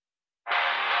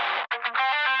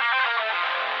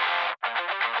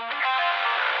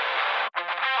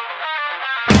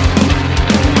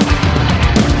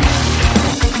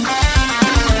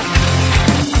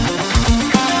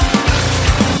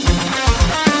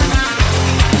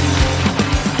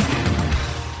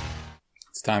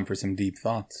time for some deep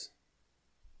thoughts.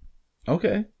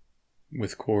 Okay.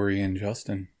 With Corey and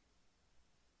Justin.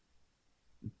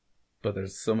 But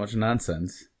there's so much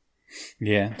nonsense.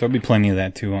 Yeah, there'll be plenty of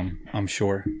that too, I'm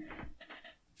sure.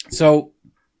 So,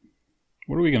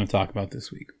 what are we going to talk about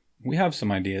this week? We have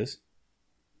some ideas.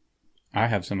 I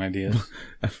have some ideas.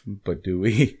 But do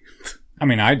we? I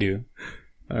mean, I do.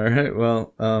 All right,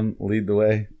 well, lead the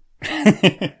way.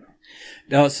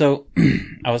 No, so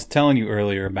I was telling you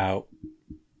earlier about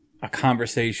a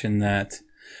conversation that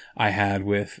I had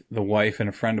with the wife and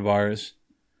a friend of ours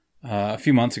a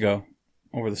few months ago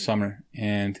over the summer.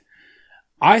 And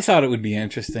I thought it would be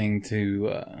interesting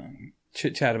to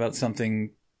chit-chat about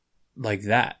something like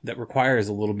that requires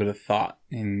a little bit of thought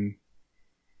in,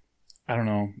 I don't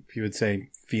know if you would say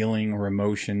feeling or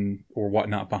emotion or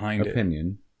whatnot behind it.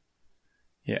 Opinion.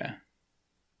 Yeah.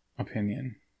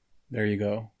 Opinion. There you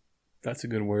go. That's a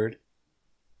good word.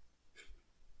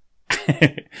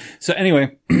 So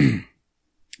anyway,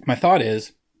 my thought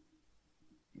is,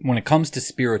 when it comes to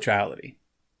spirituality,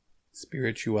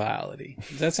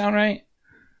 does that sound right?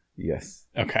 Yes.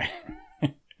 Okay.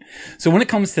 So when it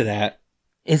comes to that,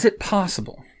 is it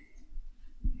possible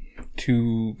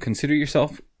to consider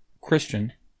yourself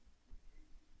Christian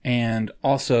and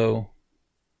also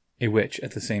a witch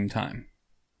at the same time?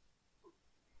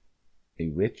 A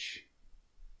witch?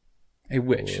 A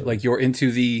witch. Or... Like you're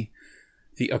into the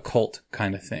occult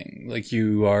kind of thing. Like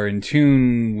you are in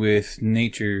tune with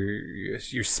nature,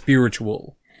 you're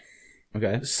spiritual.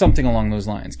 Okay. Something along those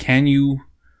lines. Can you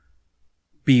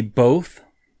be both,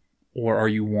 or are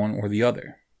you one or the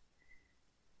other?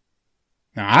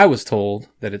 Now, I was told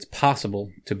that it's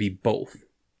possible to be both.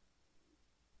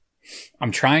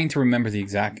 I'm trying to remember the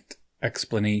exact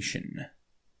explanation,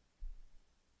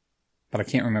 but I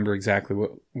can't remember exactly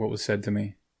what was said to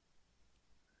me.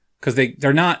 Because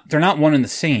they're not one and the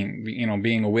same. You know,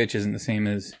 being a witch isn't the same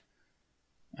as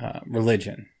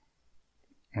religion,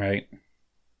 right?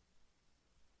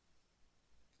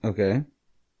 Okay.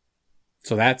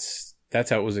 So that's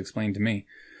how it was explained to me.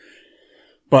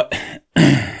 But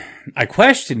I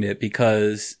questioned it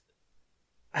because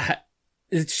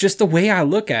it's just the way I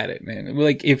look at it, man.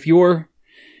 Like if you're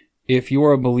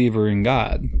a believer in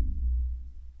God,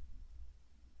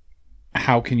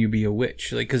 how can you be a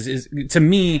witch? Like, because to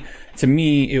me,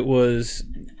 it was,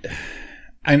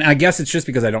 and I guess it's just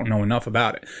because I don't know enough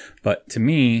about it. But to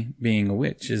me, being a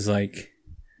witch is like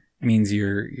means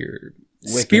you're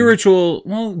Wiccan. Spiritual.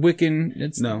 Well, Wiccan.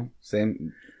 It's no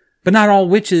same, but not all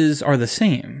witches are the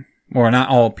same, or not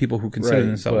all people who consider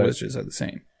themselves witches are the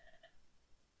same.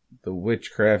 The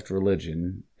witchcraft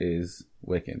religion is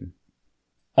Wiccan.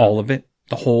 All of it,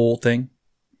 the whole thing.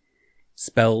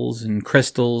 Spells and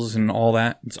crystals and all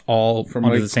that. It's all from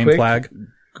under the same flag.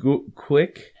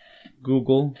 Quick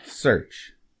Google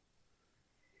search.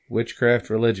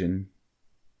 Witchcraft religion.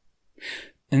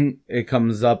 And it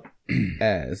comes up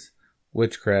as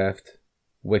witchcraft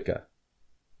Wicca.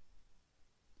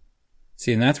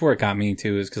 See, and that's where it got me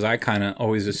too, is because I kind of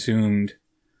always assumed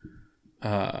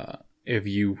if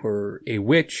you were a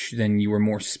witch, then you were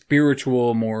more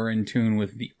spiritual, more in tune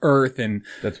with the earth, and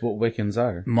that's what Wiccans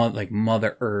are. Like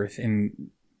Mother Earth.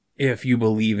 And if you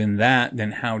believe in that,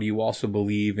 then how do you also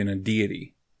believe in a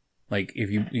deity? Like,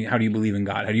 how do you believe in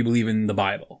God? How do you believe in the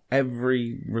Bible?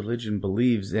 Every religion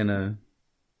believes in a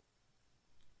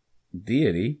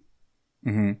deity.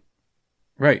 Mm-hmm.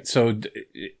 Right. So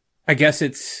I guess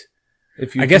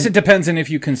it depends on if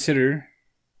you consider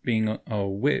being a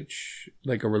witch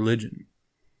like a religion.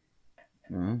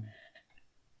 Well,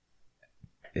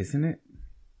 isn't it?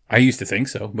 I used to think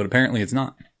so, but apparently it's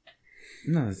not.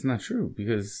 No, it's not true,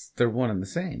 because they're one and the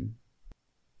same.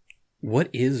 What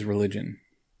is religion?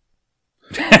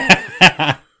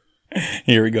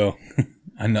 Here we go.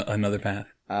 Another path.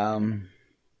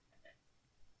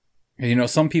 You know,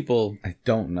 some people... I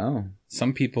don't know.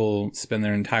 Some people spend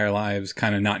their entire lives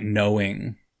kind of not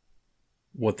knowing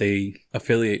what they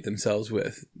affiliate themselves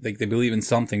with. Like, they believe in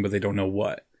something, but they don't know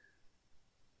what.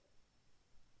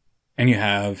 And you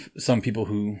have some people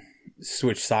who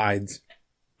switch sides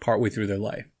partway through their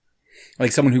life.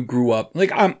 Like someone who grew up...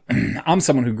 Like, I'm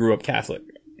someone who grew up Catholic.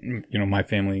 You know, my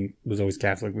family was always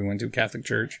Catholic. We went to a Catholic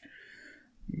church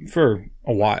for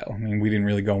a while. I mean, we didn't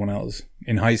really go when I was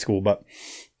in high school, but...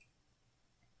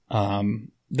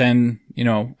 Then, you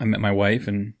know, I met my wife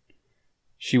and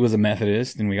she was a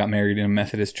Methodist and we got married in a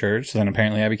Methodist church. So then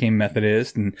apparently I became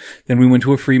Methodist and then we went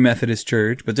to a Free Methodist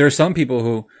church. But there are some people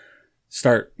who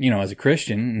start, you know, as a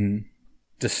Christian and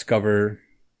discover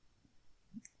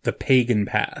the pagan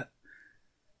path.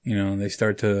 You know, they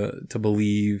start to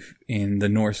believe in the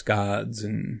Norse gods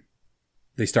and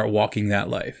they start walking that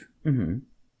life. Mm-hmm.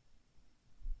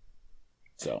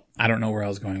 So I don't know where I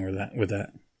was going with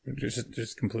that.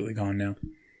 Just completely gone now.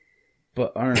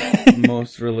 But aren't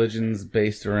most religions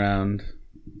based around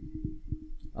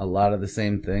a lot of the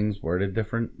same things worded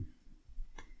different?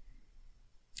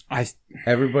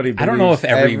 Everybody believes, I don't know if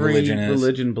every religion is.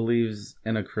 Religion believes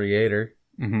in a creator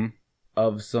Mm-hmm.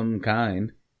 of some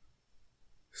kind.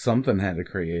 Something had to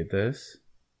create this.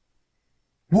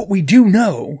 What we do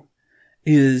know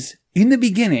is, in the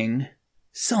beginning,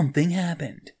 something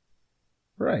happened.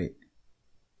 Right.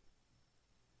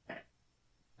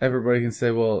 Everybody can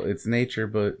say, well, it's nature,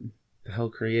 but the hell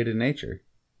created nature?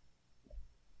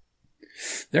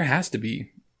 There has to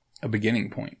be a beginning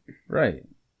point. Right.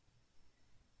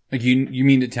 Like, you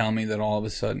mean to tell me that all of a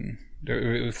sudden,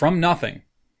 from nothing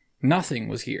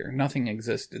was here, nothing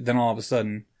existed, then all of a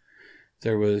sudden,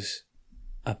 there was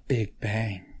a big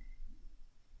bang.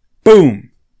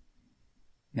 Boom!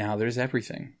 Now there's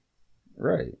everything.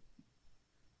 Right.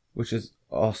 Which is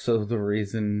also the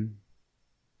reason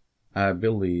I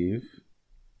believe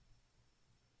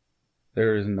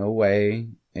there is no way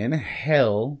in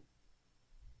hell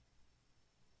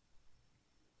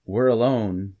we're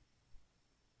alone.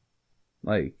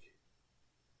 Like,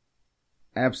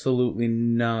 absolutely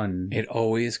none. It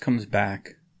always comes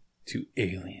back to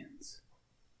aliens.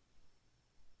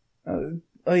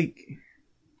 Like...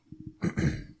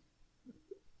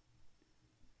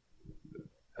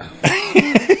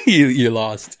 You're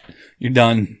lost. You're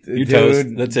done. You're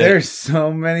toast. That's it. There's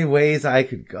so many ways I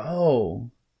could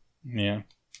go. Yeah.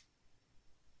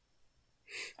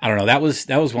 I don't know. That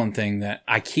was one thing that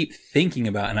I keep thinking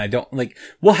about, and I don't like.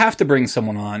 We'll have to bring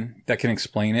someone on that can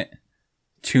explain it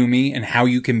to me and how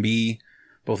you can be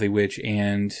both a witch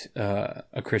and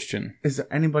a Christian. Is there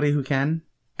anybody who can?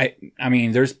 I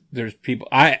mean, there's people.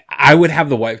 I would have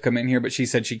the wife come in here, but she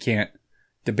said she can't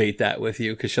debate that with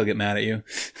you because she'll get mad at you.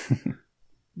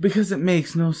 Because it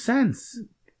makes no sense.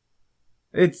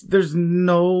 There's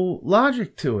no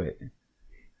logic to it.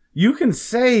 You can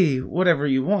say whatever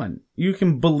you want. You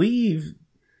can believe,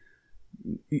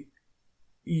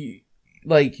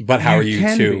 but how are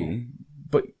you too? Be,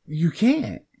 but you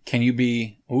can't. Can you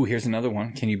be? Oh, here's another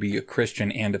one. Can you be a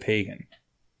Christian and a pagan?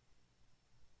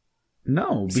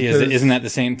 No. See, isn't that the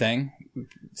same thing?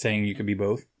 Saying you could be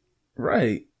both?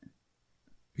 Right.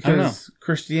 I don't know. Because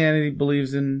Christianity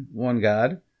believes in one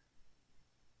God.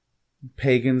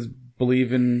 Pagans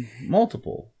believe in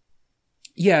multiple.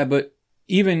 Yeah, but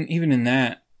even in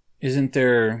that, isn't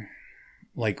there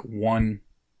like one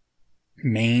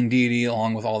main deity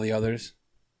along with all the others?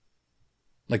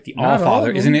 Like the All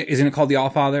Father, isn't it called the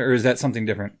All Father, or is that something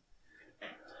different?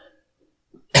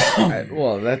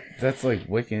 That's like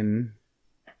Wiccan.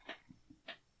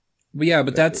 But yeah,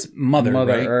 but that's Mother,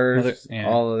 right? Earth,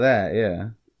 all of that, yeah.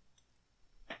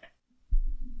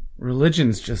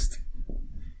 Religion's just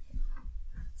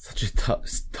such a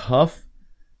tough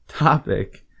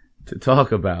topic to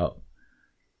talk about.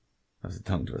 That was a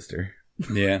tongue twister.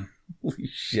 Yeah. Holy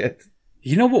shit.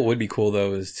 You know what would be cool,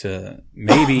 though, is to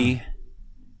maybe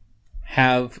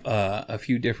have a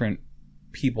few different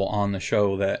people on the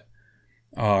show that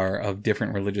are of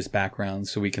different religious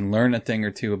backgrounds so we can learn a thing or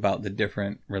two about the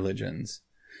different religions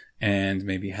and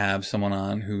maybe have someone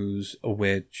on who's a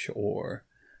witch or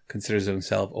considers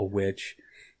himself a witch.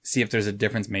 See if there's a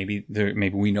difference. Maybe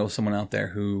we know someone out there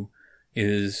who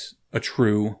is a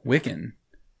true Wiccan.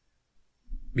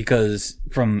 Because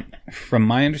from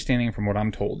my understanding, from what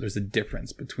I'm told, there's a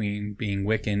difference between being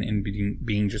Wiccan and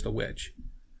being just a witch.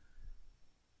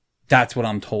 That's what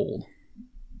I'm told.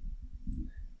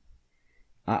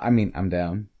 I mean, I'm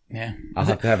down. Yeah. I'll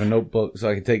have to have a notebook so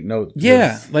I can take notes.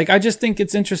 Yeah. Like, I just think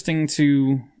it's interesting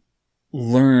to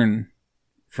learn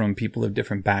from people of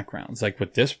different backgrounds. Like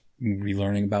with this, we'll be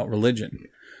learning about religion.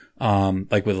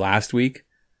 Like with last week,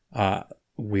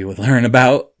 we would learn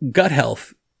about gut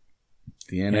health.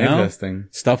 DNA testing.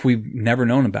 Stuff we've never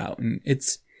known about. And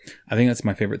I think that's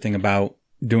my favorite thing about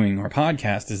doing our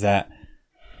podcast is that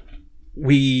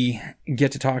we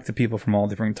get to talk to people from all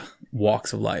different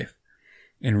walks of life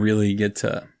and really get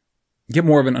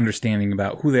more of an understanding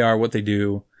about who they are, what they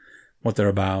do, what they're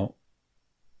about.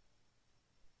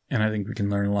 And I think we can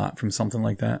learn a lot from something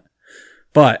like that.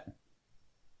 But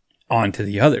on to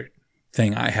the other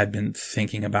thing I had been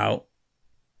thinking about.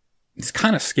 It's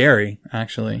kind of scary,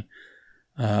 actually.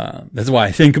 That's why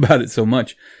I think about it so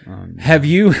much. No. Have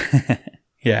you,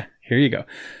 yeah, here you go.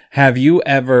 Have you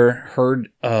ever heard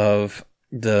of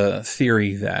the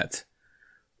theory that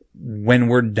when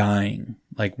we're dying,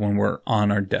 like when we're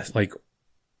on our death, like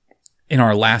in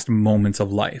our last moments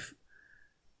of life,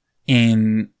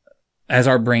 in as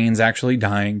our brain's actually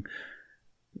dying,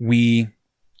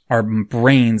 our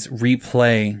brains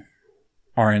replay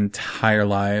our entire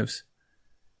lives.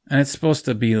 And it's supposed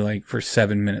to be like for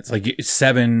 7 minutes, like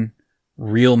 7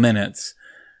 real minutes,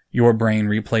 your brain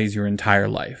replays your entire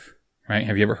life, right?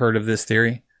 Have you ever heard of this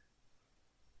theory?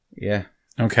 Yeah.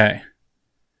 Okay.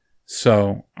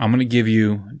 So I'm going to give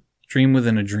you dream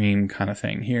within a dream kind of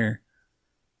thing here.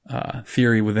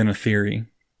 Theory within a theory.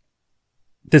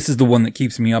 This is the one that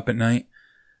keeps me up at night.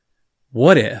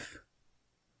 What if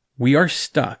we are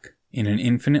stuck in an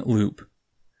infinite loop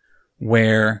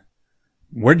where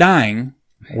we're dying,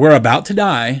 we're about to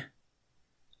die,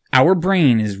 our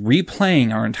brain is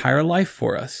replaying our entire life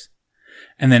for us,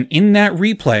 and then in that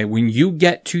replay, when you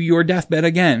get to your deathbed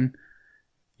again,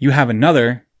 you have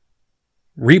another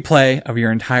replay of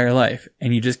your entire life,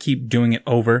 and you just keep doing it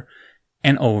over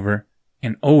and over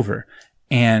and over.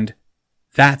 And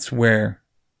that's where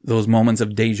those moments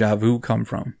of deja vu come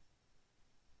from.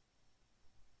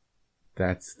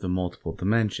 That's the multiple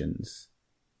dimensions.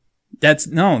 That's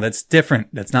different.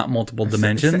 That's not multiple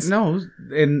dimensions. No,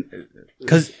 and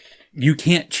because you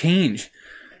can't change.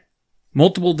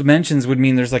 Multiple dimensions would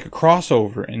mean there's like a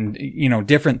crossover and,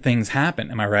 different things happen.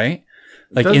 Am I right?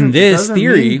 Like in this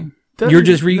theory, you're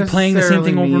just replaying the same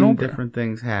thing over and over. Different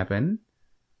things happen.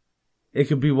 It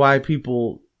could be why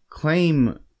people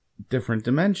claim different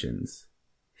dimensions.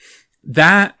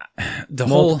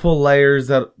 Multiple layers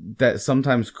that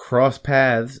sometimes cross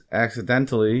paths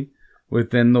accidentally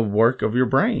within the work of your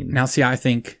brain. Now, see, I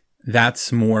think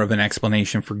that's more of an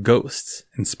explanation for ghosts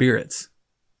and spirits.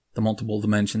 The multiple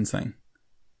dimensions thing.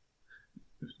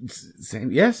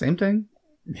 Same thing.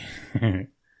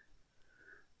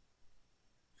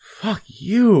 Fuck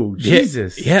you,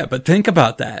 Jesus. Yeah, but think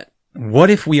about that. What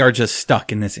if we are just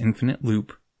stuck in this infinite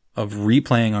loop of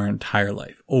replaying our entire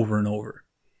life over and over?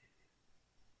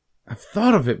 I've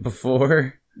thought of it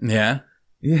before. Yeah?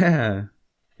 Yeah.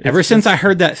 Ever since I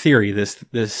heard that theory, this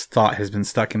thought has been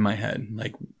stuck in my head.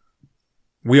 Like,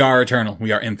 we are eternal.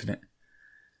 We are infinite.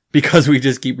 Because we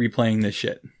just keep replaying this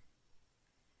shit.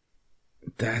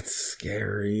 That's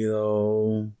scary,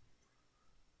 though.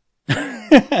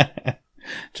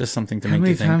 Just something to make you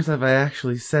think. How many times have I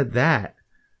actually said that?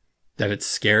 That it's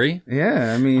scary?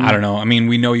 Yeah, I mean... I don't know. I mean,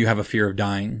 we know you have a fear of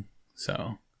dying,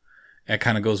 so it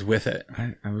kind of goes with it.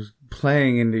 I was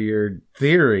playing into your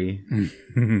theory.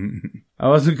 I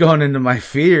wasn't going into my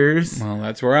fears. Well,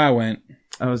 that's where I went.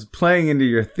 I was playing into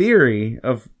your theory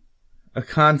of a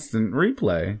constant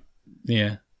replay.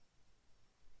 Yeah.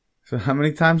 So how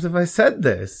many times have I said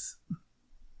this?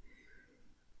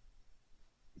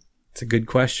 It's a good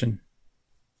question.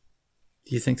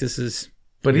 Do you think this is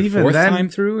your even fourth time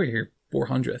through or your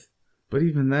 400th? But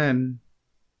even then,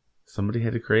 somebody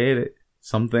had to create it.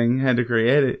 Something had to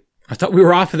create it. I thought we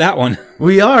were off of that one.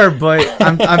 We are, but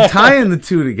I'm tying the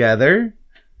two together.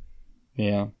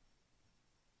 Yeah.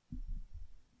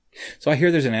 So I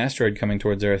hear there's an asteroid coming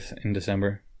towards Earth in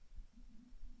December.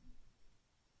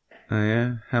 Oh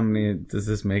yeah? How many does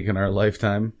this make in our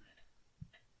lifetime?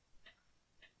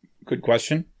 Good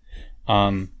question.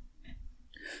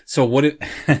 So what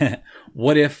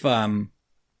if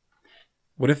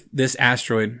this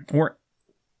asteroid or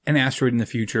an asteroid in the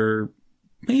future,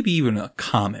 maybe even a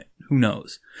comet, who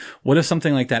knows? What if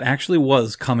something like that actually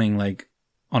was coming like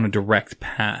on a direct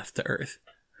path to Earth?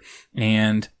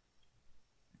 And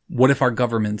what if our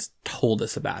governments told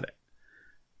us about it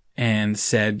and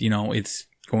said, it's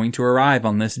going to arrive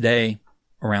on this day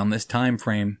around this time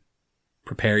frame.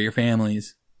 Prepare your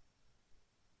families.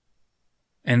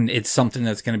 And it's something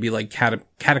that's going to be like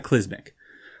cataclysmic.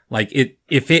 Like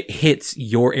if it hits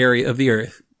your area of the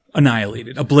Earth,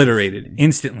 annihilated, obliterated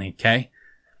instantly, okay?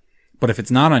 But if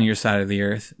it's not on your side of the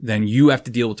Earth, then you have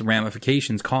to deal with the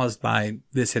ramifications caused by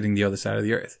this hitting the other side of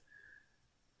the Earth.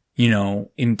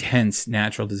 Intense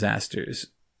natural disasters,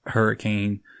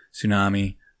 hurricane,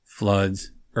 tsunami,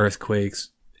 floods, earthquakes.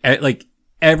 Like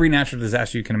every natural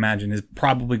disaster you can imagine is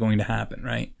probably going to happen,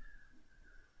 right?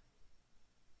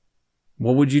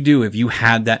 What would you do if you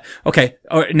had that? Okay,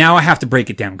 now I have to break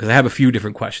it down because I have a few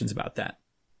different questions about that.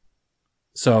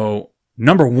 So,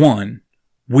 number one,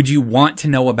 would you want to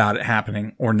know about it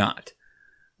happening or not?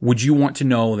 Would you want to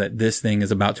know that this thing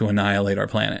is about to annihilate our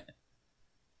planet?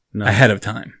 No. Ahead of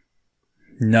time?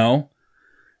 No?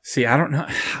 See, I don't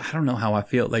know how I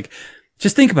feel. Like,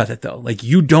 just think about it though. Like,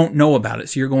 you don't know about it,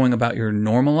 so you're going about your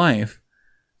normal life,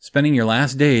 spending your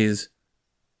last days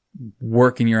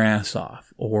working your ass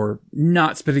off or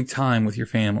not spending time with your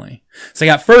family. So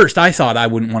at first I thought I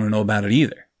wouldn't want to know about it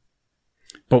either.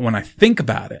 But when I think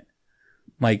about it,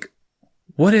 like,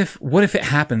 what if it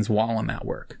happens while I'm at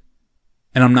work?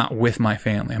 and I'm not with my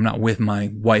family. I'm not with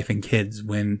my wife and kids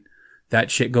when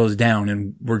that shit goes down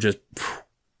and we're just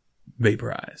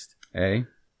vaporized. A.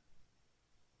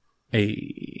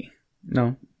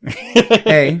 No.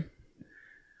 A.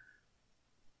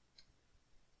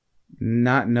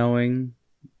 Not knowing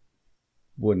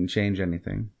wouldn't change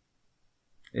anything.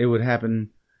 It would happen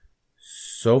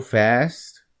so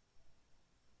fast.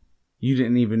 You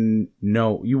didn't even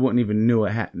know. You wouldn't even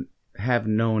have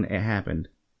known it happened.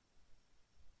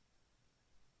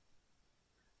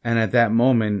 And at that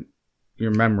moment,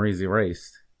 your memory's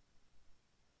erased.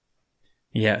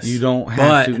 Yes. You don't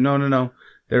have to. No.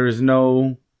 There is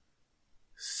no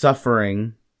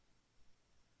suffering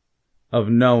of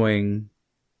knowing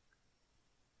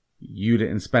you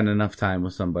didn't spend enough time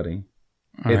with somebody.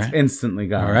 It's instantly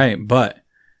gone. All right. But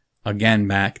again,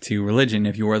 back to religion.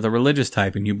 If you are the religious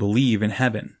type and you believe in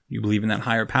heaven, you believe in that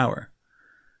higher power,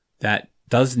 that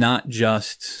does not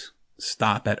just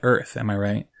stop at earth. Am I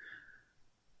right?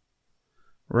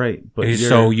 Right. But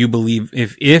so you believe,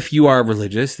 if you are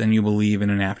religious, then you believe in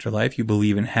an afterlife. You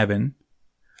believe in heaven.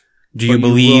 Do you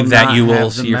believe that you will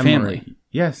see your family?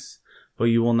 Yes. But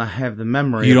you will not have the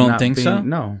memory. You don't think so?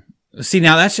 No. See,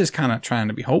 now that's just kind of trying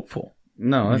to be hopeful.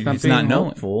 No, that's not being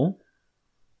hopeful.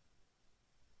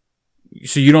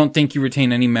 So you don't think you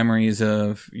retain any memories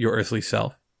of your earthly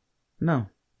self? No.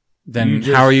 Then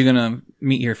how are you going to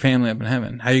meet your family up in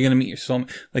heaven? How are you going to meet your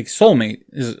soulmate? Like, soulmate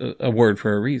is a word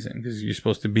for a reason, because you're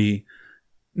supposed to be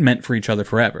meant for each other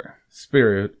forever.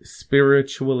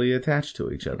 Spiritually attached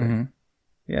to each other. Mm-hmm.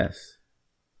 Yes.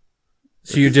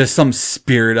 So you're just some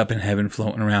spirit up in heaven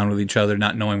floating around with each other,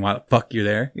 not knowing why the fuck you're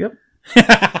there? Yep.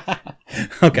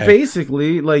 Okay.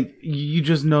 Basically, like, you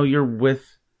just know you're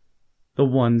with the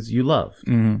ones you love.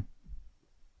 Mm-hmm.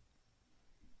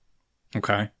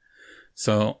 Okay.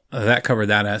 So that covered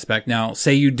that aspect. Now,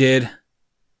 say you did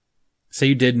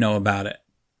know about it.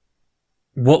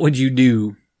 What would you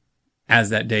do as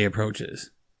that day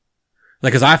approaches?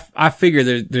 Like, cause I figure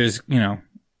there's going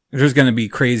to be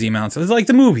crazy amounts. It's like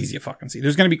the movies you fucking see.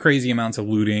 There's going to be crazy amounts of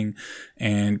looting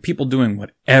and people doing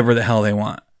whatever the hell they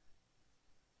want.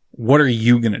 What are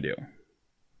you going to do?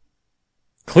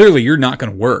 Clearly, you're not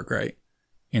going to work, right?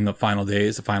 In the final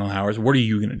days, the final hours. What are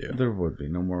you going to do? There would be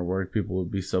no more work. People would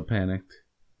be so panicked.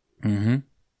 Mm-hmm.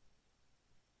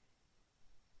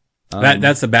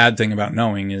 That's the bad thing about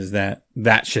knowing, is that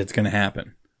shit's going to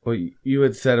happen. Well, you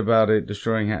had said about it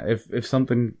destroying. If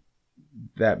something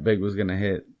that big was going to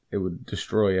hit, it would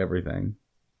destroy everything.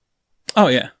 Oh,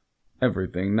 yeah.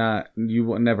 Everything. You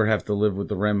would never have to live with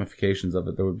the ramifications of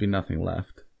it. There would be nothing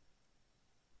left.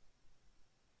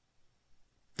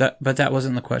 But that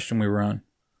wasn't the question we were on.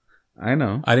 I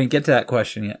know. I didn't get to that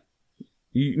question yet.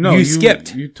 You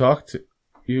skipped.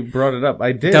 You brought it up.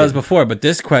 I did. That was before, but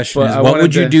this question is, what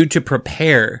would you do to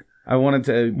prepare? I wanted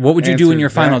to. What would you do in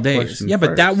your final days? Yeah,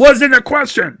 but that wasn't a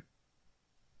question.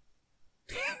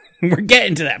 We're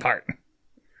getting to that part.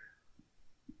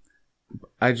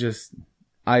 You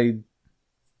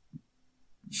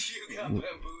got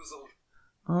bamboozled.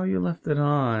 Oh, you left it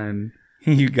on.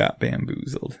 You got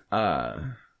bamboozled.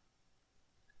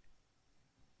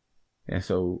 Yeah,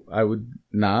 so I would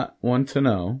not want to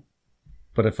know.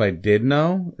 But if I did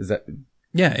know, is that...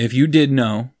 Yeah, if you did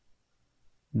know,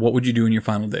 what would you do in your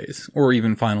final days? Or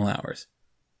even final hours?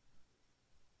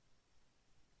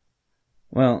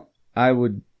 Well, I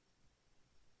would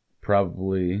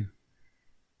probably...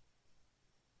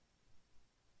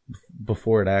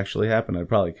 Before it actually happened, I'd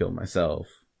probably kill myself.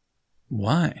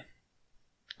 Why?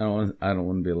 I don't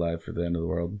want to be alive for the end of the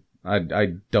world. I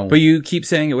don't... But you keep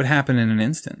saying it would happen in an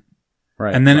instant.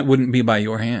 Right. And then it wouldn't be by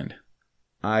your hand.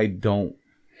 I don't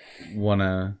want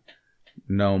to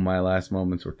know my last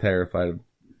moments were terrified.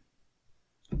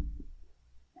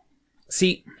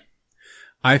 See,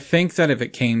 I think that if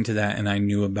it came to that and I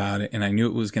knew about it and I knew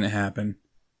it was going to happen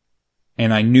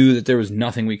and I knew that there was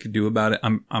nothing we could do about it,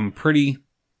 I'm pretty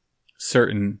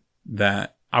certain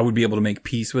that I would be able to make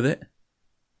peace with it,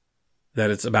 that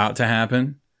it's about to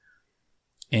happen.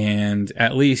 And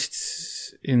at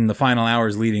least in the final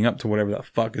hours leading up to whatever the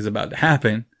fuck is about to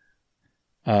happen,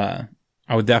 I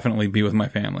would definitely be with my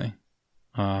family,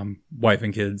 wife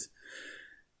and kids.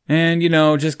 And,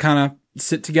 just kind of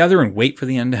sit together and wait for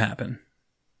the end to happen.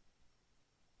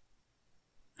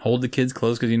 Hold the kids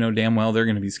close because damn well they're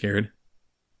going to be scared.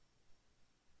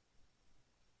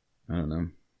 I don't know.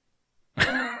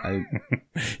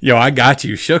 Yo, I got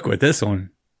you shook with this one.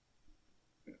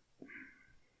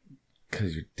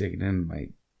 Because you're digging in my...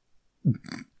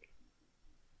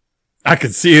 I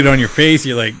could see it on your face.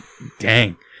 You're like,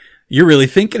 dang. You're really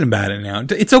thinking about it now.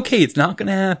 It's okay. It's not going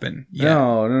to happen. Yeah.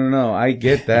 No. I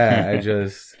get that.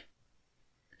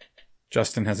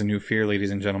 Justin has a new fear,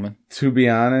 ladies and gentlemen. To be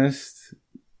honest,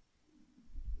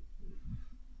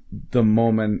 the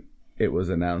moment it was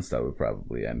announced, I would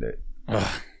probably end it.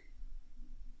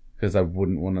 Because I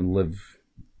wouldn't want to live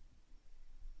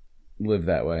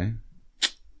that way.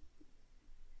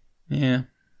 Yeah.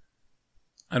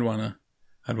 I'd want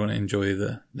to enjoy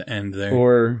the end there.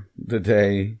 Or the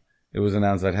day it was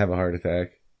announced I'd have a heart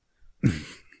attack.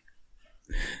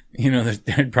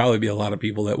 There'd probably be a lot of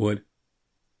people that would.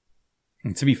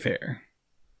 And to be fair,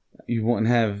 you wouldn't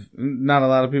have. Not a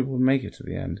lot of people would make it to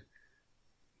the end.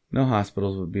 No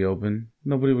hospitals would be open.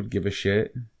 Nobody would give a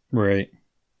shit. Right.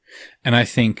 And I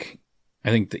think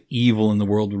the evil in the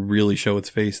world would really show its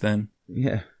face then.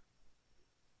 Yeah.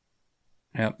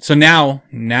 Yeah. So now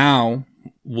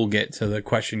we'll get to the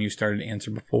question you started to answer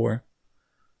before.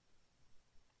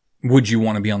 Would you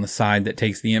want to be on the side that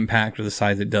takes the impact or the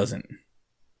side that doesn't?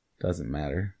 Doesn't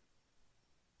matter.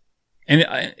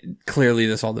 And clearly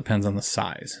this all depends on the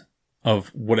size of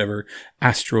whatever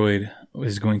asteroid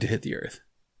is going to hit the Earth.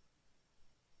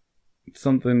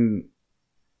 Something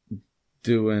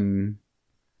doing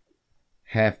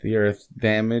half the Earth's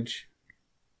damage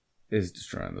is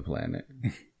destroying the planet.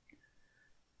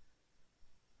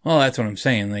 Well, that's what I'm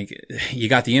saying. Like, you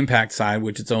got the impact side,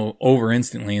 which it's over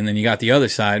instantly, and then you got the other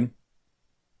side,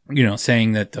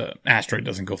 saying that the asteroid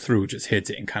doesn't go through, it just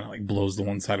hits it and kind of like blows the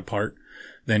one side apart.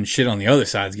 Then shit on the other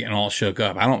side's getting all shook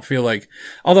up. I don't feel like,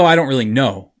 although I don't really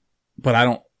know, but I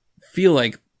don't feel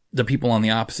like the people on the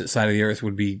opposite side of the Earth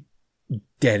would be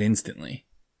dead instantly.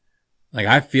 Like,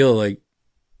 I feel like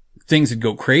things would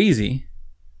go crazy.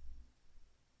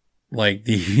 Like,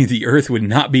 the Earth would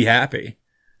not be happy.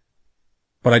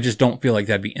 But I just don't feel like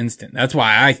that'd be instant. That's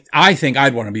why I think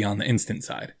I'd want to be on the instant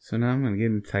side. So now I'm going to get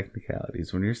into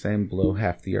technicalities. When you're saying blow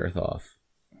half the Earth off,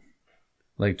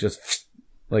 like just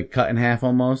like cut in half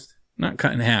almost? Not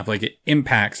cut in half. Like it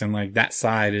impacts and like that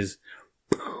side is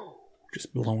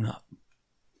just blown up.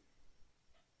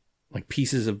 Like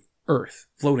pieces of Earth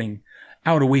floating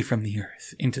out away from the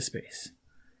Earth into space.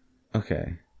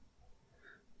 Okay.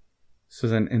 So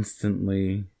then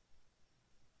instantly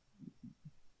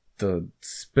the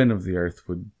spin of the Earth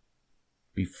would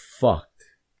be fucked.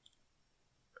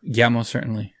 Yeah, most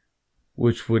certainly.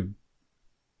 Which would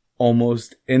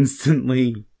almost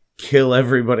instantly kill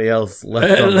everybody else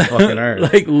left on the fucking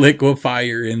Earth. Like liquefy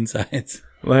your insides.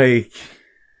 Like,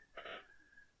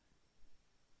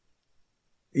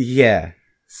 yeah.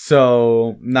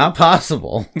 So, not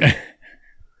possible.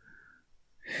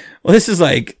 Well, this is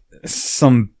like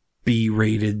some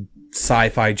B-rated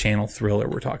sci-fi channel thriller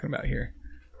we're talking about here.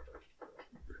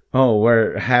 Oh,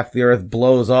 where half the Earth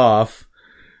blows off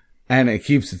and it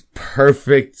keeps its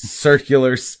perfect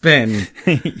circular spin.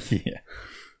 Yeah.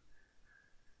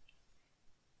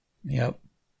 Yep.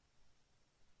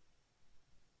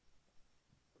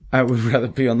 I would rather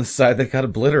be on the side that got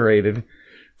obliterated.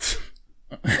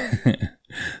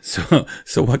 So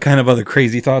what kind of other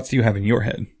crazy thoughts do you have in your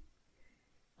head?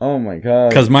 Oh my god.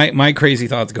 Because my crazy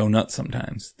thoughts go nuts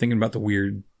sometimes. Thinking about the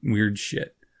weird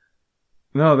shit.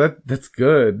 No, that's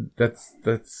good.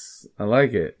 That's I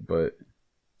like it, but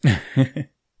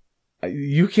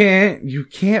you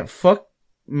can't fuck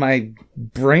my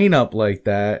brain up like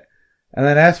that and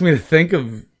then ask me to think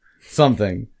of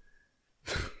something.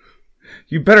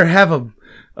 You better have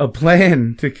a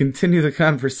plan to continue the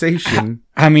conversation.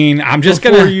 I mean, I'm just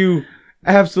before gonna you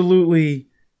absolutely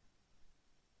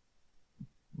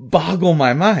boggle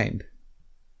my mind.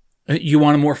 You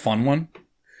want a more fun one?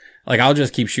 Like, I'll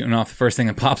just keep shooting off the first thing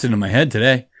that pops into my head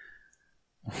today.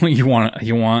 You want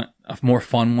a more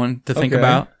fun one to think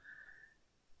about?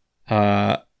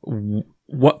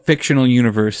 What fictional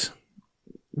universe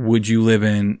would you live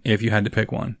in if you had to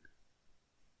pick one?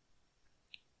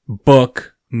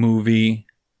 Book, movie,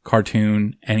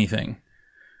 cartoon, anything.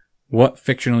 What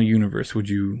fictional universe would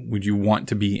you want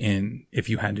to be in if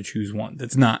you had to choose one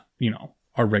that's not,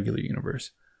 our regular universe?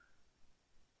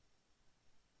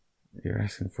 You're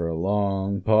asking for a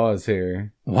long pause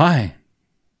here. Why?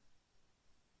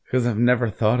 Because I've never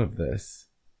thought of this.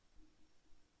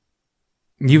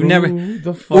 You've never,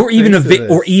 the fuck or even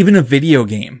a video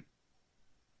game.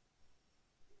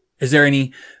 Is there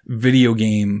any video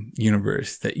game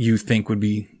universe that you think would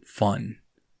be fun?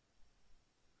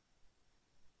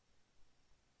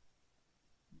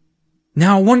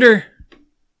 Now I wonder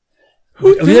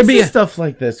who thinks of stuff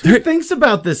like this. Who thinks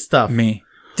about this stuff? Me.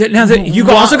 Now you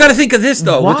also got to think of this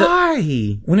though.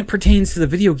 Why? When it pertains to the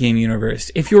video game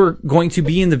universe, if you're going to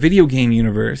be in the video game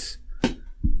universe,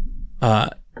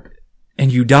 and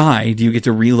and you die, do you get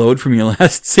to reload from your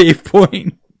last save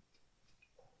point?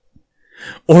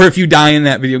 Or if you die in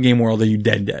that video game world, are you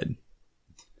dead?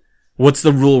 What's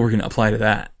the rule we're going to apply to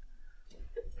that?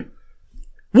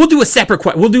 We'll do a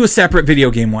separate video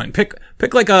game one. Pick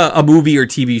like a movie or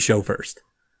TV show first.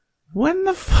 When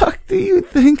the fuck do you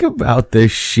think about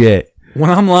this shit?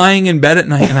 When I'm lying in bed at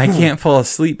night and I can't fall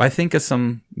asleep, I think of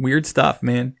some weird stuff,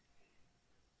 man.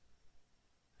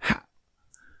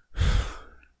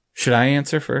 Should I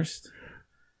answer first?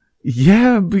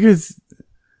 Yeah, because...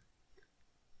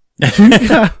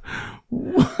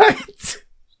 What?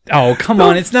 Oh, come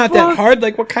on. It's not that hard.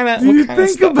 Like, what kind of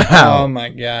stuff? About? Oh, my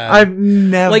God. I've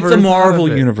never like the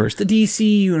Marvel universe, the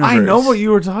DC universe. I know what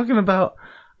you were talking about.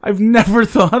 I've never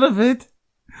thought of it.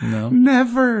 No.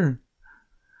 Never.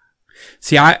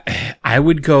 See, I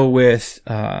would go with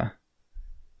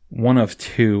one of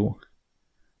two.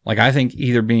 Like, I think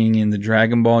either being in the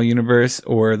Dragon Ball universe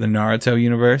or the Naruto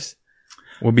universe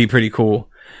would be pretty cool.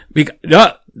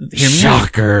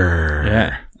 Shocker.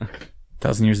 Yeah.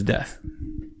 1,000 Years of Death.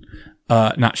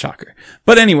 Not shocker.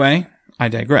 But anyway, I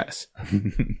digress.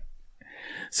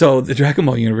 So the Dragon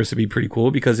Ball universe would be pretty cool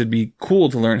because it'd be cool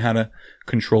to learn how to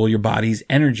control your body's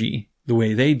energy the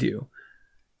way they do.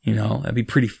 You know, that'd be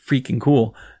pretty freaking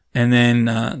cool. And then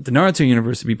the Naruto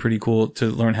universe would be pretty cool to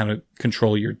learn how to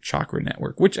control your chakra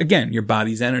network, which, again, your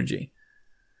body's energy.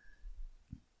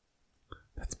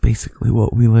 That's basically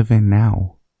what we live in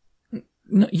now.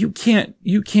 No, you can't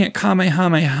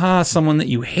Kamehameha someone that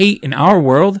you hate in our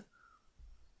world.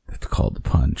 That's called the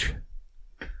punch.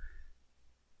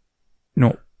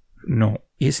 No,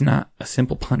 it's not a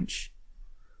simple punch.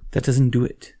 That doesn't do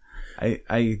it.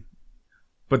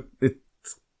 But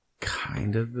it's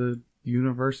kind of the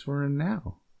universe we're in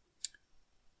now.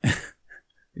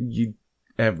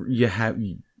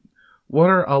 What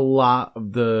are a lot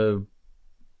of the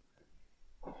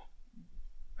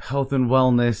health and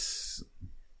wellness,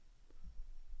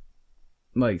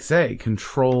 like, say,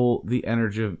 control the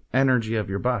energy of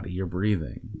your body, your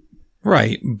breathing.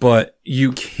 Right, but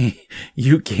you can't,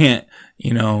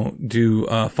 do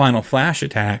a final flash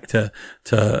attack to,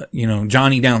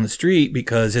 Johnny down the street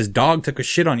because his dog took a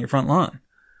shit on your front lawn.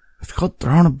 It's called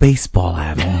throwing a baseball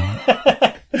at him.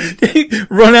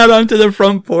 Run out onto the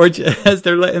front porch as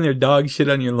they're letting their dog shit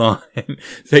on your lawn and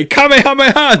say,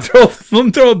 Kamehameha,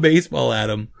 throw a baseball at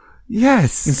him.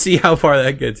 Yes. And see how far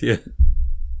that gets you.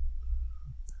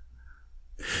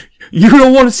 You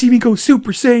don't want to see me go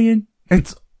Super Saiyan.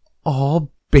 It's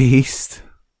all based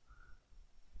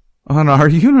on our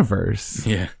universe.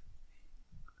 Yeah.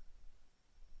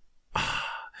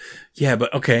 Yeah,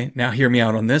 but okay, now hear me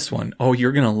out on this one. Oh,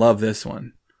 you're going to love this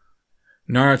one.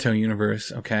 Naruto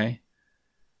universe, okay?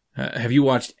 Have you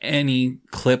watched any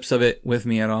clips of it with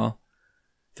me at all?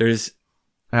 There's...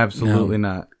 Absolutely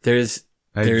not. I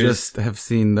just have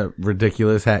seen the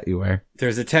ridiculous hat you wear.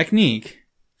 There's a technique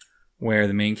where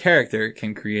the main character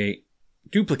can create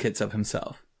duplicates of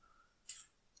himself.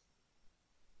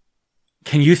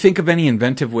 Can you think of any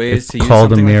inventive ways to use something like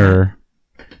that? It's called a mirror.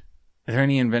 Are there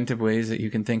any inventive ways that you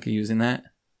can think of using that?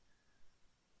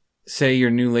 Say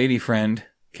your new lady friend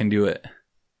can do it.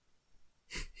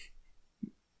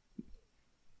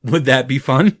 Would that be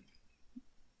fun?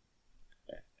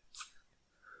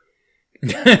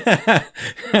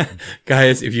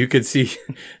 Guys, if you could see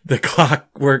the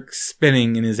clockwork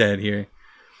spinning in his head here.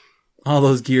 All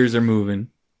those gears are moving.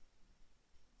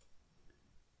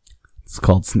 It's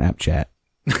called Snapchat.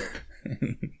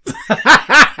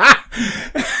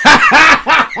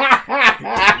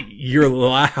 You're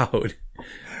loud.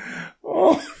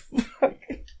 Oh, fuck.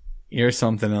 You're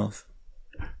something else.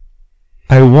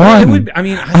 I won. I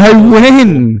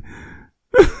win.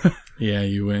 Yeah,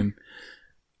 you win.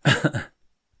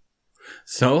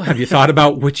 So, have you thought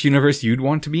about which universe you'd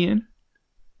want to be in?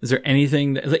 Is there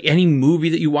anything, like any movie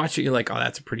that you watch that you're like, oh,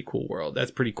 that's a pretty cool world.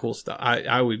 That's pretty cool stuff.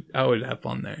 I would have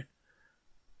fun there.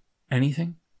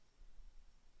 Anything?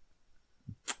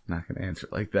 Not gonna answer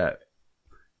it like that.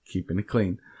 Keeping it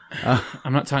clean.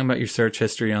 I'm not talking about your search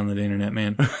history on the internet,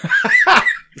 man.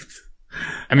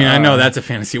 I mean, I know that's a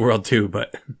fantasy world too,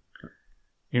 but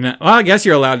you're not. Well, I guess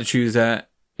you're allowed to choose that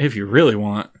if you really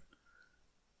want.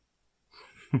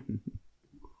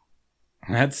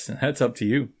 That's up to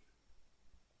you.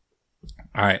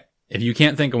 All right. If you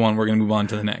can't think of one, we're going to move on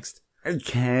to the next. I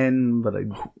can, but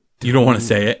You don't want to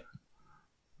say it?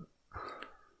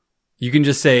 You can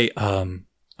just say,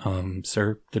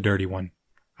 sir, the dirty one.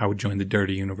 I would join the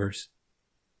dirty universe.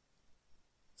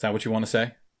 Is that what you want to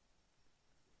say?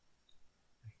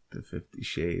 The 50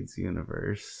 Shades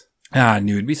universe. I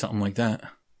knew it'd be something like that.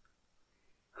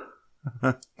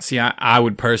 See, I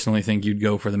would personally think you'd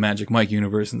go for the Magic Mike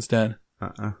universe instead.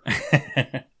 Uh-uh.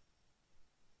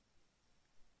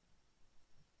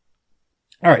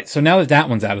 All right, so now that that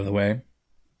one's out of the way,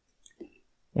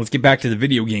 let's get back to the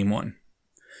video game one.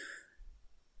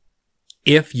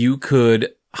 If you could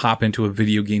hop into a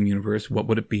video game universe, what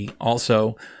would it be?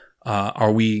 Also,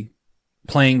 are we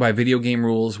playing by video game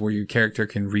rules where your character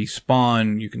can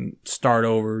respawn, you can start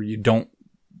over, you don't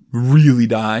really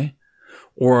die?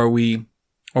 Or are we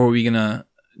gonna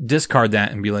discard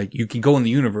that and be like, you can go in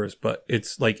the universe, but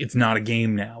it's like, it's not a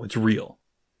game now, it's real?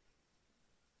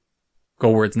 Go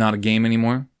where it's not a game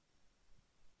anymore?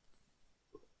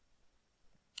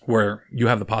 Where you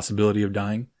have the possibility of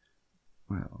dying?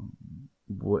 Well,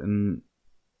 wouldn't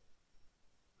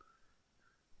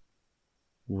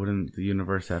the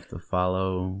universe have to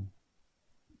follow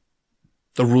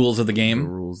the rules of the the game?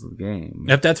 rules of the game?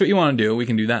 If that's what you want to do, we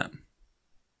can do that.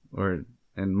 Or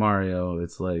in Mario,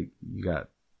 it's like you got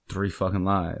 3 fucking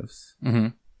lives. Mm-hmm.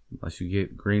 Unless you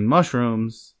get green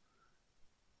mushrooms,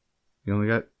 you only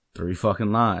got 3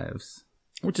 fucking lives.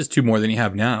 Which is 2 more than you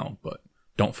have now, but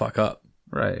don't fuck up.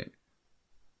 Right.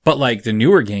 But like the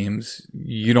newer games,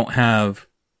 you don't have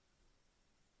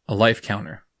a life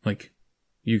counter. Like,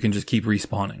 you can just keep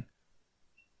respawning.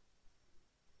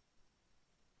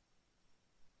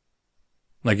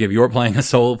 Like, if you're playing a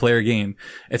solo player game,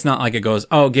 it's not like it goes,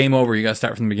 oh, game over, you gotta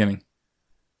start from the beginning.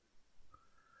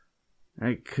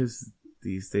 Right, because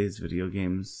these days video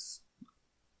games...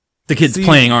 The kids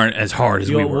playing aren't as hard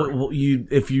as we were. Well,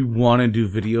 if you want to do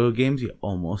video games, you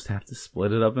almost have to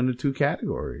split it up into 2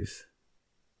 categories.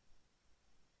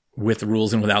 With the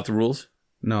rules and without the rules?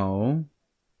 No.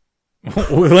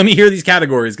 Let me hear these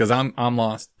categories, because I'm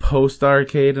lost.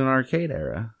 Post-arcade and arcade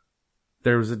era.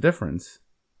 There was a difference.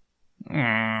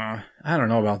 I don't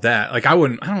know about that. Like, I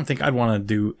don't think I'd want to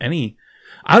do any...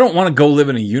 I don't want to go live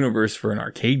in a universe for an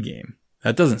arcade game.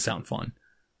 That doesn't sound fun.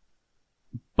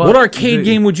 But what arcade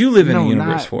game would you live in a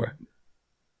universe for?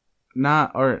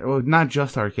 Not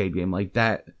just arcade game. Like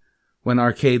that, when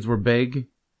arcades were big,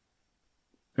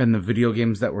 and the video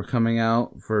games that were coming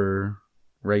out for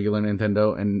regular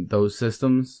Nintendo and those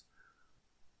systems,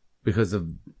 because of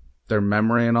their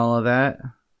memory and all of that,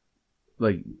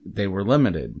 like, they were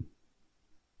limited.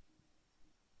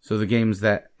 So the games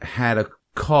that had a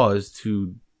cause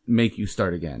to make you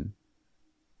start again.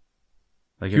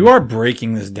 Like, you are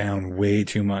breaking this down way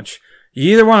too much.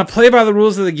 You either want to play by the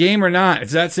rules of the game or not.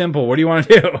 It's that simple. What do you want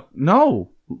to do? No,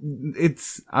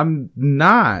 I'm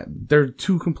not. They're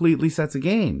 2 completely sets of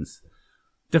games.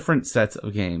 Different sets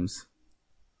of games.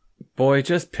 Boy,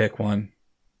 just pick one.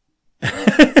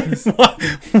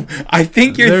 I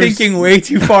think you're thinking way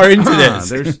too far into this.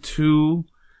 There's two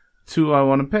I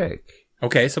want to pick.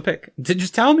 Okay, so pick.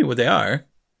 Just tell me what they are.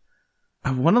 I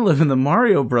want to live in the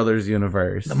Mario Brothers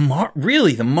universe.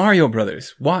 Really? The Mario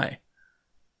Brothers? Why?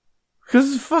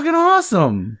 Because it's fucking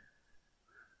awesome.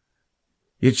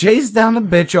 You chase down the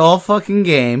bitch all fucking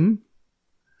game.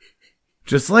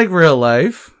 Just like real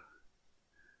life.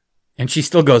 And she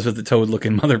still goes with the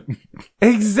toad-looking mother.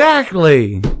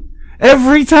 Exactly.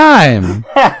 Every time.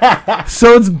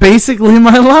 So it's basically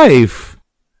my life.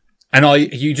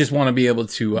 And you just want to be able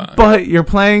to... but you're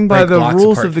playing by the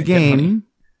rules of the game.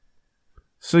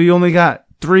 So you only got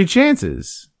 3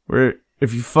 chances. Where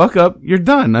if you fuck up, you're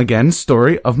done. Again,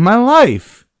 story of my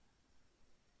life.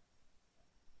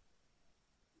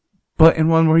 But in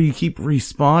one where you keep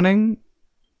respawning,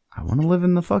 I want to live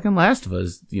in the fucking Last of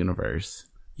Us universe.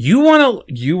 You want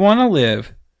to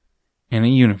live in a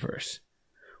universe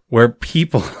where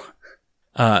people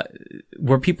are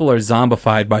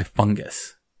zombified by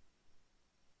fungus.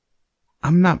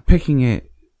 I'm not picking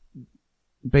it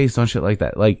based on shit like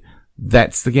that. Like,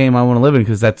 that's the game I want to live in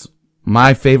because that's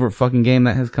my favorite fucking game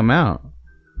that has come out.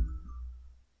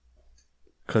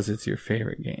 Because it's your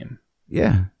favorite game.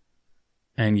 Yeah.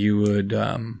 And you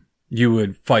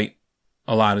would fight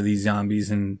a lot of these zombies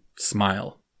and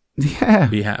smile. Yeah.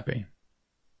 Be happy.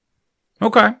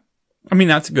 Okay. I mean,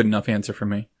 that's a good enough answer for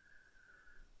me.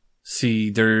 See,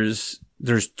 there's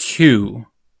 2.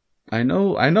 I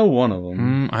know one of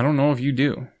them. I don't know if you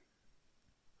do.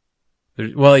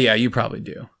 Well, yeah, you probably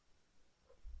do.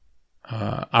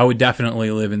 I would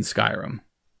definitely live in Skyrim.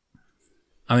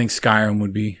 I think Skyrim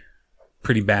would be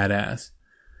pretty badass.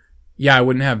 Yeah, I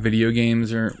wouldn't have video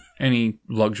games or any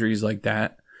luxuries like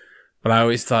that. But I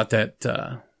always thought that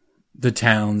the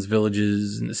towns,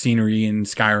 villages, and the scenery in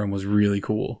Skyrim was really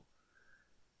cool.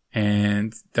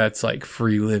 And that's like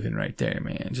free living right there,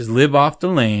 man. Just live off the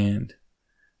land.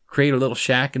 Create a little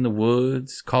shack in the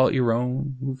woods. Call it your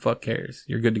own. Who the fuck cares?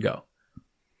 You're good to go.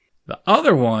 The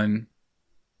other one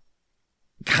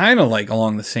kind of like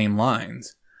along the same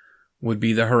lines would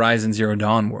be the Horizon Zero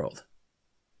Dawn world.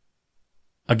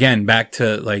 Again, back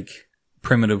to like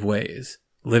primitive ways,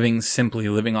 living simply,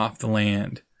 living off the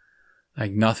land,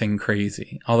 like nothing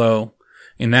crazy. Although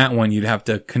in that one, you'd have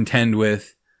to contend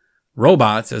with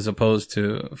robots as opposed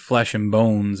to flesh and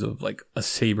bones of like a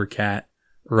saber cat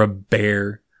or a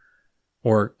bear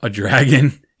or a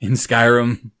dragon in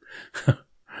Skyrim.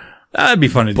 That'd be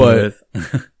fun to deal with.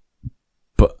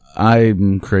 But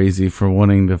I'm crazy for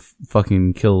wanting to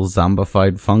fucking kill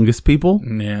zombified fungus people.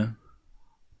 Yeah.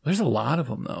 There's a lot of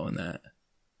them, though, in that.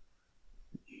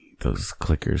 Those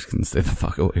clickers can stay the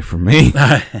fuck away from me.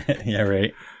 Yeah,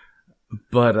 right.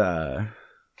 But,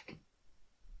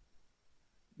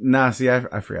 nah, see,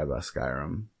 I forgot about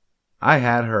Skyrim. I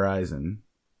had Horizon.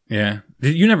 Yeah.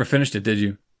 You never finished it, did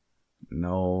you?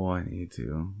 No, I need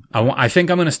to. I think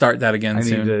I'm going to start that again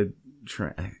soon. I need to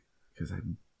because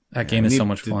that game is so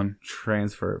much fun.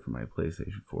 Transfer it from my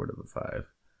PlayStation 4 to the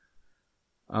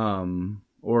 5.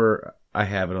 Or I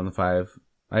have it on the 5.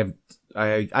 I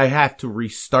have to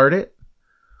restart it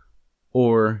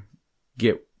or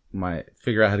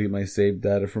figure out how to get my save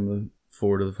data from the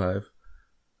 4 to the 5.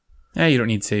 Yeah, you don't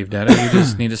need save data. You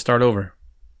just need to start over.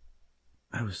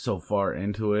 I was so far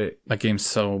into it. That game's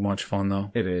so much fun,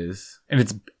 though. It is.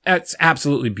 And it's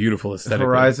absolutely beautiful aesthetically.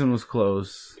 Horizon was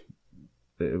close.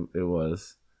 It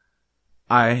was.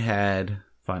 I had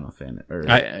Final Fantasy.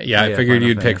 I figured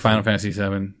you'd pick Final Fantasy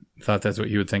 7. Thought that's what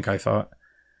you would think I thought.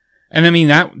 And I mean,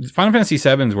 that Final Fantasy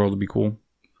 7's world would be cool.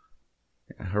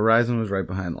 Yeah, Horizon was right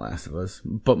behind The Last of Us.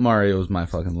 But Mario was my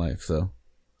fucking life, so.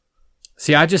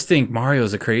 See, I just think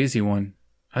Mario's a crazy one.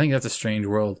 I think that's a strange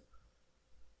world.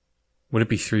 Would it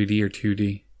be 3D or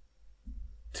 2D?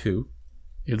 2.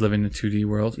 You'd live in a 2D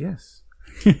world? Yes.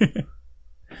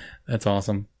 That's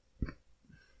awesome.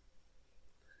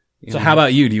 So how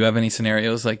about you? Do you have any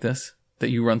scenarios like this that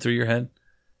you run through your head?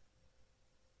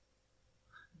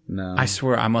 No. I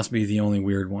swear I must be the only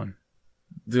weird one.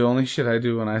 The only shit I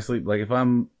do when I sleep, like if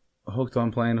I'm hooked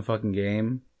on playing a fucking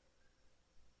game,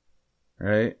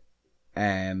 right?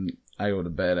 And I go to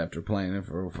bed after playing it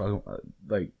for fucking,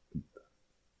 like,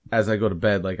 as I go to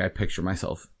bed, like I picture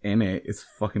myself in it. It's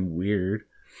fucking weird.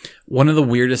 One of the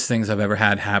weirdest things I've ever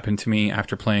had happen to me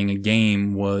after playing a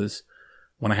game was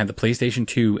when I had the PlayStation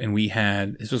 2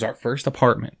 and this was our first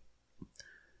apartment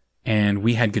and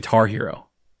we had Guitar Hero.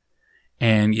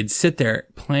 And you'd sit there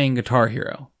playing Guitar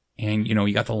Hero and,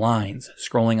 you got the lines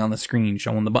scrolling on the screen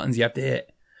showing the buttons you have to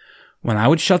hit. When I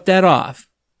would shut that off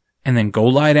and then go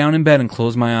lie down in bed and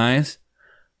close my eyes,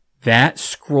 that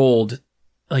scrolled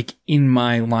like in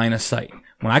my line of sight.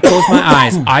 When I closed my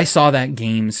eyes, I saw that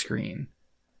game screen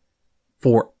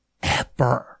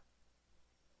forever.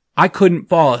 I couldn't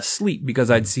fall asleep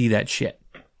because I'd see that shit.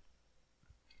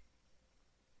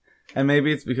 And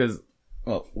maybe it's because,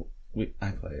 well,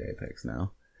 I play Apex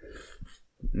now.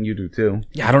 You do too.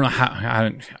 Yeah, I don't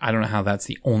know how that's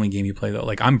the only game you play though.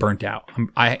 Like I'm burnt out.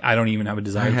 I don't even have a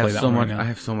desire to play that one right now. I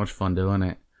have so much fun doing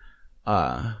it.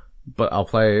 But I'll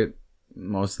play it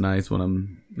most nights when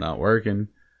I'm not working.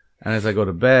 And as I go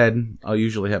to bed, I'll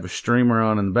usually have a streamer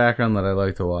on in the background that I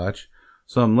like to watch.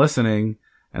 So I'm listening,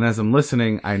 and as I'm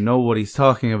listening, I know what he's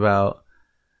talking about.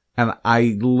 And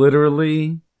I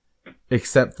literally,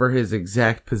 except for his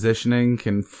exact positioning,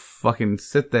 can fucking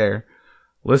sit there,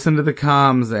 listen to the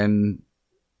comms and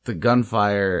the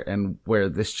gunfire and where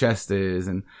this chest is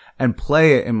and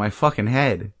play it in my fucking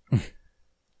head.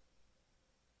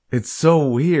 It's so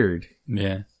weird.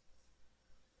 Yeah.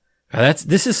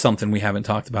 This is something we haven't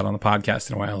talked about on the podcast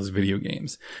in a while, is video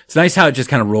games. It's nice how it just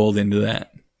kind of rolled into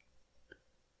that.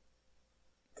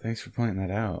 Thanks for pointing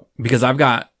that out. Because I've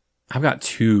got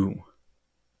two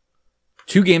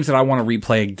games that I want to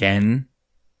replay again.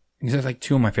 These are like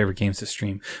two of my favorite games to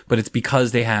stream, but it's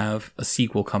because they have a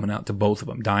sequel coming out to both of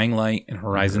them, Dying Light and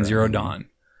Horizon Zero Dawn.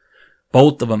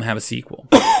 Both of them have a sequel.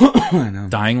 I know.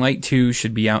 Dying Light 2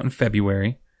 should be out in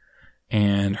February,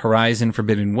 and Horizon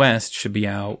Forbidden West should be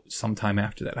out sometime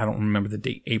after that. I don't remember the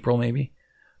date. April, maybe?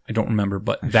 I don't remember,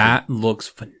 but that looks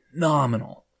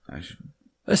phenomenal.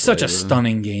 It's such a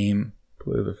stunning game.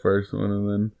 Play the first one and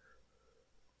then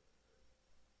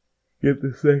get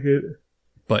the second.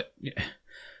 But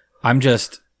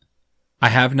I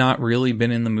have not really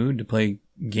been in the mood to play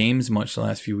games much the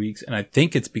last few weeks, and I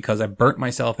think it's because I burnt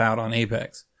myself out on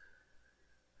Apex.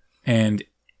 And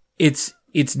it's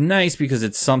nice because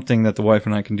it's something that the wife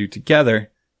and I can do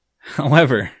together.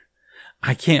 However,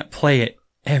 I can't play it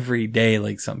every day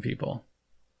like some people.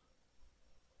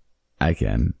 I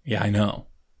can. Yeah, I know.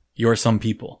 You're some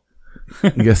people.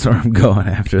 Guess where I'm going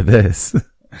after this.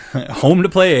 Home to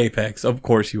play Apex. Of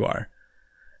course you are.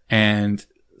 And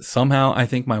somehow I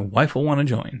think my wife will want to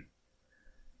join.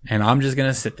 And I'm just going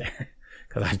to sit there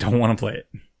because I don't want to play it.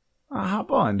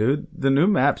 Hop on, dude. The new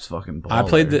map's fucking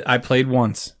baller. I played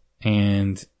once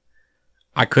and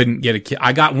I couldn't get a kill.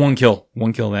 I got one kill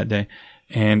that day.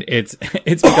 And it's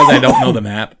because I don't know the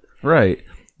map. Right.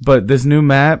 But this new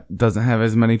map doesn't have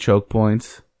as many choke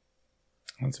points.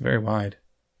 It's very wide.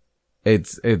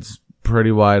 It's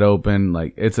pretty wide open.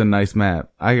 Like, it's a nice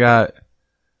map. I got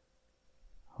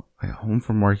home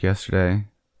from work yesterday.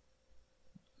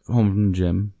 Home from the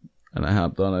gym. And I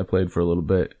hopped on. I played for a little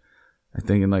bit. I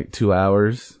think in like 2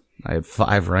 hours, I had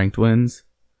 5 ranked wins.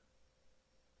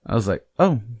 I was like,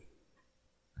 oh.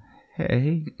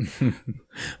 Hey.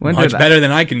 Much better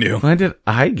than I can do. When did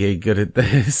I get good at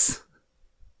this?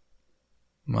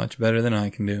 Much better than I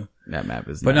can do. That map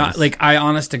is But nice. not, like, I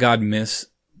honest to God miss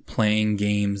playing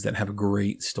games that have a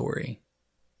great story.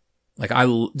 Like,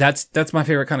 that's my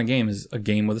favorite kind of game, is a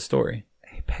game with a story.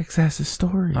 Apex has a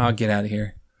story. Oh, get out of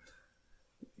here.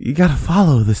 You gotta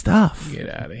follow the stuff. Get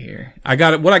out of here.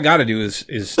 What I gotta do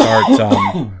is start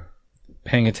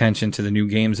paying attention to the new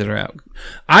games that are out.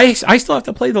 I still have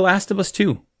to play The Last of Us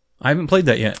 2. I haven't played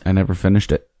that yet. I never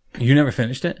finished it. You never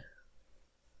finished it?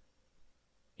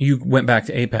 You went back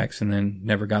to Apex and then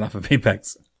never got off of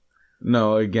Apex.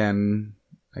 No, again,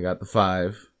 I got the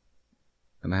 5,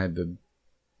 and I have to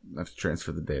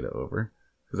transfer the data over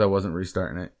because I wasn't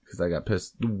restarting it because I got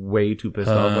way too pissed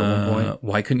off at one point.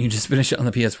 Why couldn't you just finish it on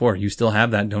the PS4? You still have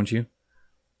that, don't you?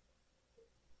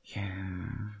 Yeah.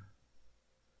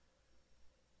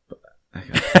 But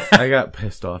I got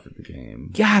pissed off at the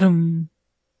game. Got him.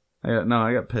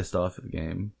 I got pissed off at the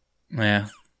game. Yeah.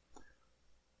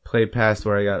 Played past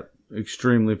where I got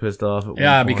extremely pissed off at one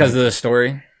Yeah, point. because of the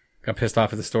story. Got pissed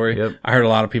off at the story. Yep. I heard a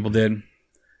lot of people did.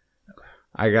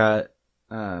 I got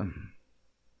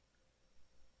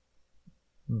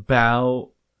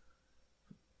about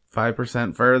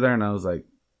 5% further, and I was like,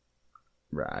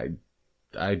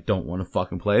 I don't want to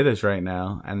fucking play this right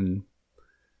now, and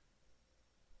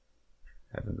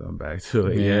haven't gone back to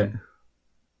it yet.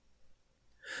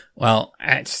 Well,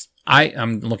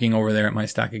 I'm looking over there at my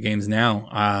stack of games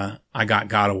now. I got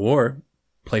God of War,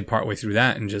 played partway through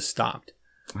that, and just stopped.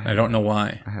 I don't know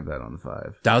why. I have that on the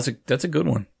 5. That's a good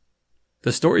one.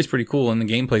 The story's pretty cool, and the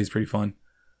gameplay is pretty fun.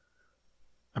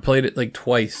 I played it like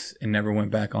twice and never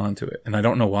went back onto it, and I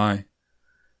don't know why.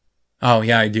 Oh,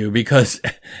 yeah, I do, because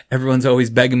everyone's always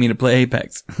begging me to play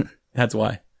Apex. That's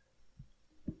why.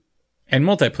 And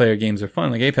multiplayer games are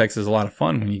fun. Like, Apex is a lot of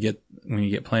fun when you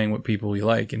get playing with people you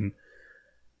like, and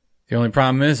the only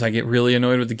problem is I get really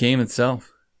annoyed with the game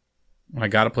itself. I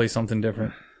gotta play something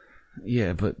different.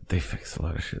 Yeah, but they fixed a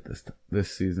lot of shit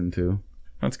this season too.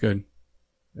 That's good.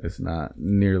 It's not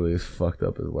nearly as fucked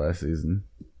up as last season.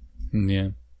 Yeah.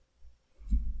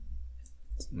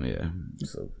 Yeah.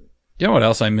 So, you know what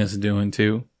else I miss doing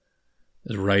too?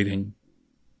 Is writing.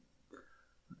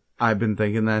 I've been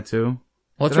thinking that too.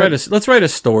 Let's write a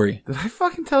story. Did I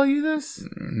fucking tell you this?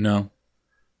 No.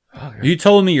 Okay. You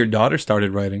told me your daughter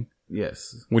started writing.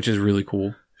 Yes. Which is really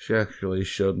cool. She actually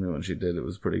showed me when she did. It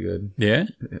was pretty good. Yeah?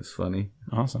 It's funny.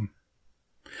 Awesome.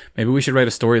 Maybe we should write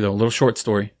a story though. A little short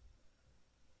story.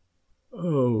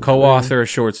 Oh. Co-author a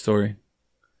short story.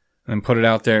 And put it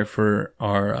out there for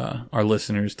our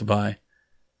listeners to buy.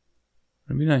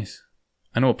 That'd be nice.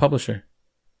 I know a publisher.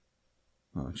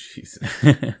 Oh, Jesus.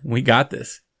 We got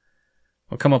this.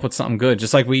 We'll come up with something good.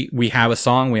 Just like we have a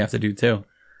song we have to do too.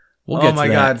 We'll get to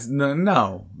that. God.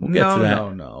 No. We'll get to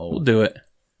that. No. We'll do it.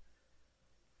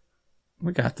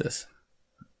 We got this.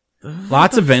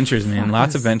 Lots of ventures, man.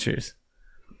 Lots of ventures.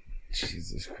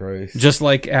 Jesus Christ. Just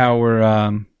like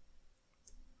our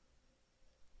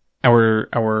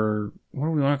what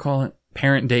do we want to call it?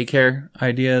 Parent daycare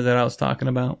idea that I was talking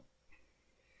about.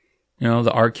 You know,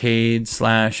 the arcade /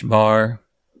 bar.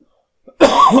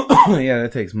 Yeah,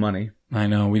 that takes money. I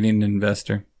know, we need an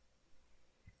investor.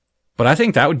 But I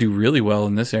think that would do really well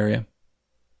in this area.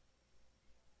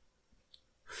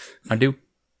 I do.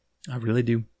 I really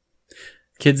do.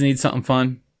 Kids need something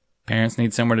fun. Parents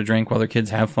need somewhere to drink while their kids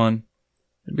have fun.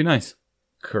 It'd be nice.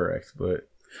 Correct, but...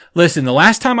 Listen, the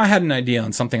last time I had an idea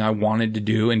on something I wanted to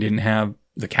do and didn't have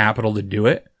the capital to do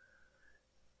it,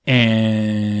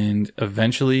 and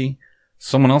eventually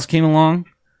someone else came along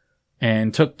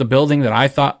and took the building that I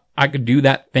thought I could do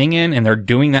that thing in, and they're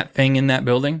doing that thing in that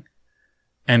building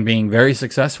and being very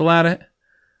successful at it.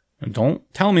 Don't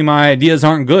tell me my ideas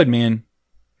aren't good, man.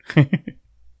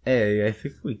 Hey, I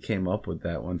think we came up with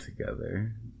that one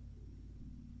together.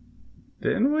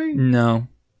 Didn't we? No.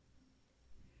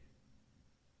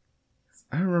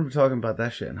 I remember talking about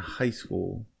that shit in high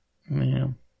school.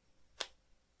 Yeah.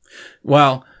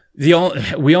 Well,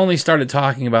 we only started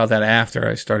talking about that after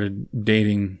I started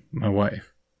dating my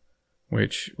wife,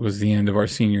 which was the end of our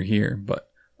senior year. But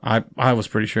I was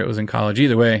pretty sure it was in college.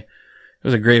 Either way, it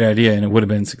was a great idea and it would have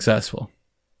been successful.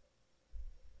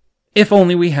 If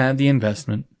only we had the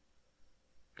investment,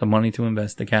 the money to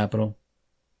invest, the capital.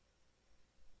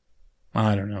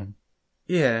 I don't know.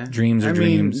 Yeah. Dreams are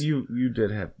dreams. You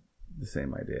did have the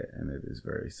same idea, and it is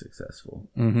very successful.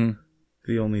 Mm-hmm.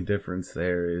 The only difference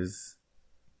there is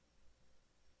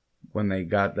when they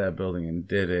got that building and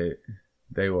did it,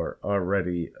 they were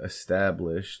already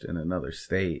established in another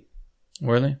state.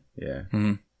 Were they? Yeah.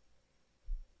 Mm-hmm.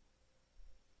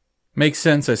 Makes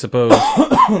sense, I suppose.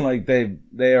 Like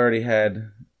they already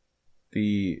had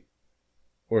the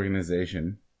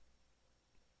organization.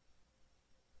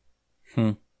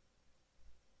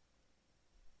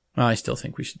 I still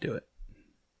think we should do it.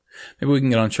 Maybe we can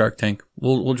get on Shark Tank.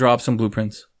 We'll drop some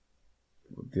blueprints.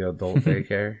 The adult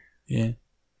daycare. Yeah.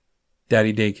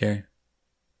 Daddy daycare.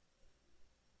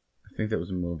 I think that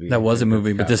was a movie. That was a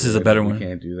movie, but this is a better one. We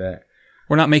can't do that.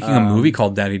 We're not making a movie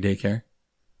called Daddy Daycare.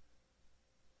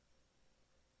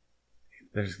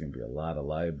 There's going to be a lot of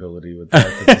liability with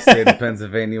that the state of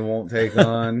Pennsylvania won't take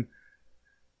on.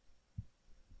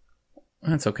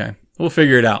 That's okay. We'll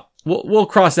figure it out. We'll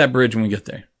cross that bridge when we get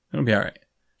there. It'll be all right.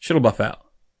 Shit'll buff out.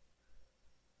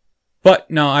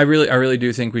 But no, I really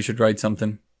do think we should write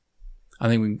something. I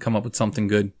think we can come up with something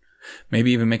good.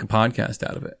 Maybe even make a podcast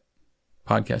out of it.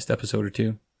 Podcast episode or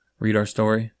two. Read our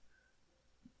story.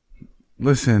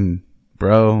 Listen,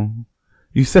 bro.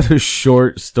 You said a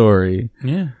short story.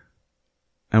 Yeah.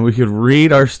 And we could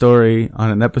read our story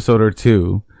on an episode or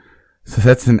two. So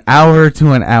that's an hour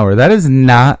to an hour. That is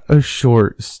not a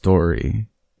short story.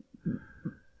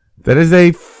 That is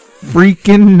a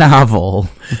freaking novel.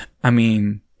 I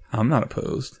mean, I'm not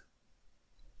opposed.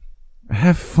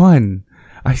 Have fun.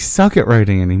 I suck at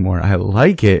writing anymore. I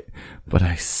like it, but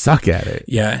I suck at it.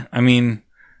 Yeah, I mean,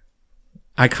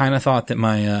 I kind of thought that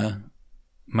my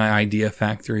idea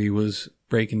factory was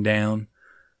breaking down,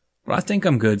 but I think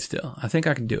I'm good still. I think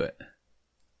I can do it.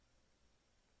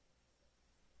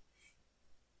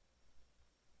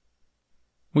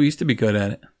 We used to be good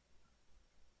at it.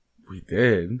 We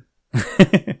did.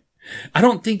 I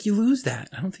don't think you lose that.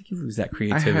 I don't think you lose that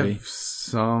creativity. I have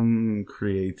some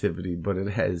creativity, but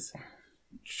it has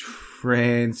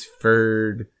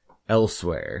transferred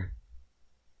elsewhere.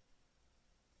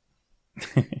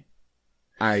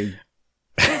 I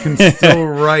can still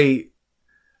write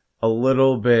a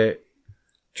little bit.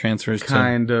 Transfers to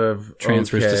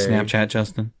Snapchat,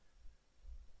 Justin.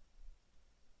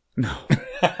 No.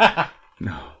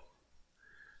 No.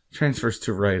 Transfers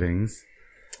to writings.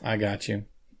 I got you.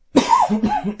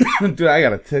 Dude, I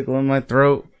got a tickle in my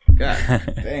throat.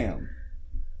 God damn.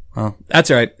 Well, that's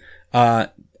all right. I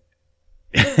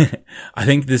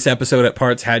think this episode at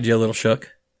parts had you a little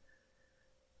shook.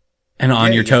 And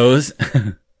on your toes.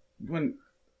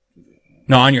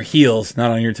 No, on your heels,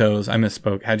 not on your toes. I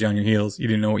misspoke. Had you on your heels. You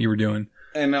didn't know what you were doing.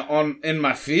 And in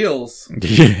my feels.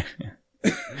 Yeah.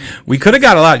 We could have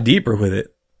got a lot deeper with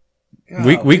it.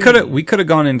 God, we could have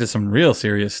gone into some real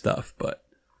serious stuff, but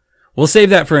we'll save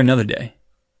that for another day.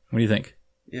 What do you think?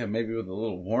 Yeah, maybe with a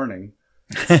little warning.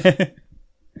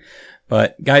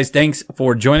 But guys, thanks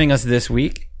for joining us this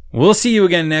week. We'll see you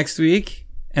again next week.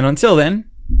 And until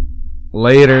then,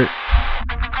 later.